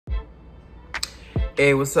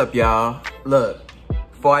Hey, what's up, y'all? Look,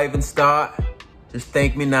 before I even start, just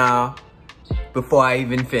thank me now before I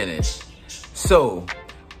even finish. So,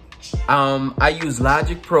 I use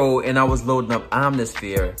Logic Pro and I was loading up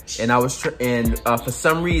Omnisphere, and I was for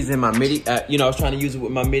some reason my Midi, I was trying to use it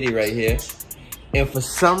with my Midi right here, and for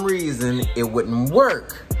some reason it wouldn't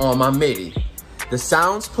work on my Midi. The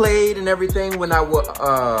sounds played and everything when I would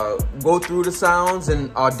go through the sounds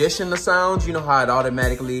and audition the sounds. You know how it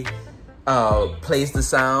automatically plays the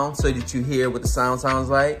sound so that you hear what the sound sounds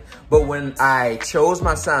like. But when I chose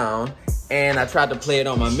my sound and I tried to play it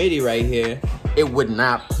on my Midi right here, it would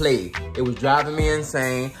not play. It was driving me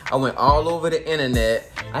insane. I went all over the internet.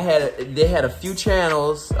 They had a few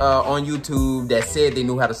channels on YouTube that said they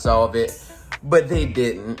knew how to solve it, but they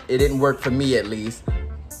didn't. It didn't work for me, at least.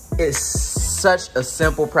 It's such a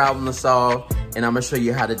simple problem to solve, and I'm gonna show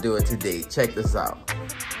you how to do it today. Check this out.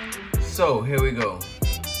 So here we go.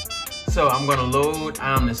 So I'm gonna load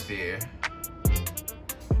Omnisphere.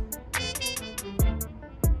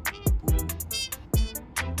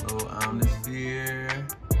 Load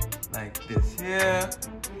Omnisphere like this here,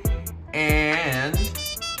 and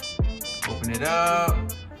open it up.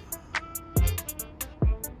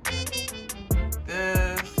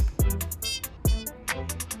 This,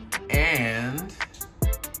 and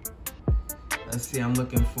let's see. I'm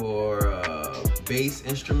looking for bass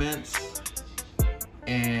instruments.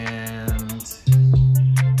 And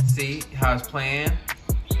see how it's playing.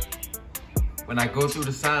 When I go through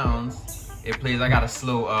the sounds, it plays. I got a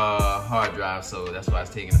slow hard drive, so that's why it's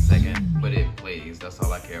taking a second, but it plays. That's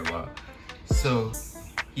all I care about. So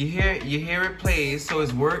you hear it plays. So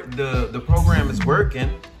it's the program is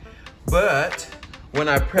working. But when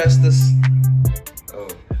I press this,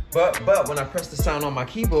 but when I press the sound on my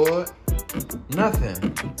keyboard,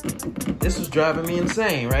 nothing. This was driving me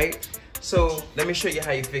insane, right? So let me show you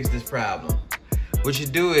how you fix this problem. What you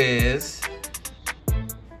do is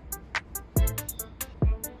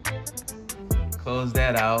close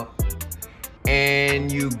that out,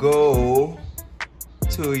 and you go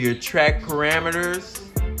to your track parameters,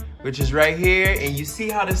 which is right here, and you see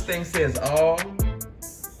how this thing says all?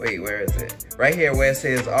 Wait, where is it? Right here where it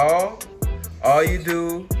says all. All you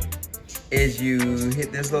do is you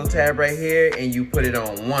hit this little tab right here and you put it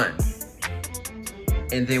on 1.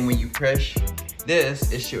 And then when you press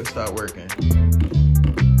this, it should start working.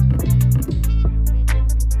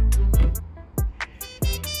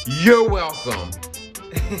 You're welcome.